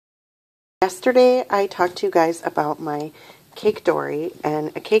Yesterday I talked to you guys about my Cakedori, and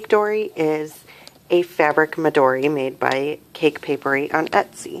a Cakedori is a fabric Midori made by Cake Papery on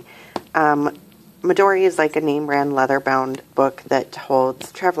Etsy. Midori is like a name brand leather bound book that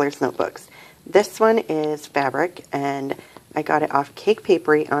holds traveler's notebooks. This one is fabric, and I got it off Cake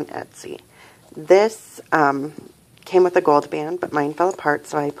Papery on Etsy. This came with a gold band, but mine fell apart,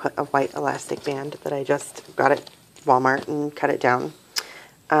 so I put a white elastic band that I just got at Walmart and cut it down.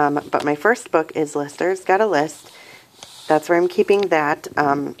 But my first book is Lister's Got a List. That's where I'm keeping that.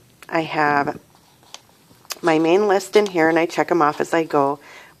 I have my main list in here, and I check them off as I go.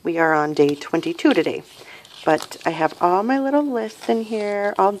 We are on day 22 today. But I have all my little lists in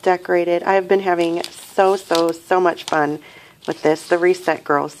here, all decorated. I've been having so much fun with this. The Reset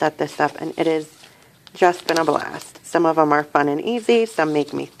girls set this up, and it has just been a blast. Some of them are fun and easy. Some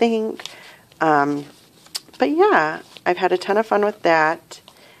make me think. But yeah, I've had a ton of fun with that.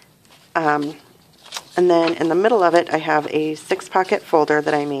 And then in the middle of it, I have a 6-pocket folder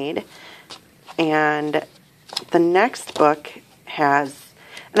that I made. And the next book has,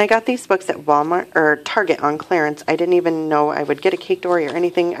 and I got these books at Walmart or Target on clearance. I didn't even know I would get a Cakedori or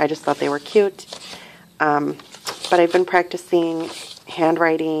anything. I just thought they were cute. But I've been practicing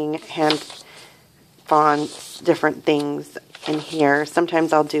handwriting, hand fonts, different things in here.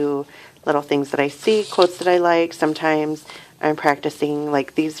 Sometimes I'll do little things that I see, quotes that I like. Sometimes I'm practicing,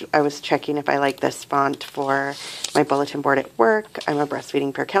 like these, I was checking if I like this font for my bulletin board at work. I'm a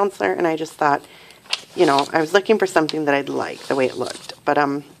breastfeeding peer counselor, and I just thought, you know, I was looking for something that I'd like, the way it looked. But,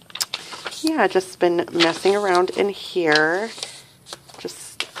 yeah, just been messing around in here,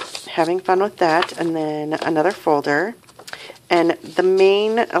 just having fun with that. And then another folder. And the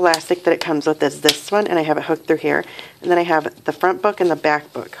main elastic that it comes with is this one, and I have it hooked through here. And then I have the front book and the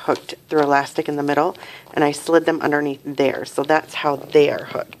back book hooked through elastic in the middle, and I slid them underneath there. So that's how they are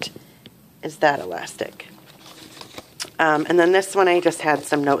hooked, is that elastic. And then this one, I just had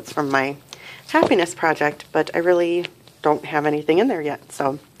some notes from my happiness project, but I really don't have anything in there yet.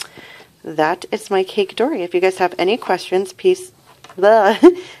 So that is my Cakedori. If you guys have any questions, please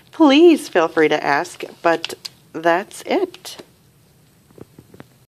feel free to ask, but that's it.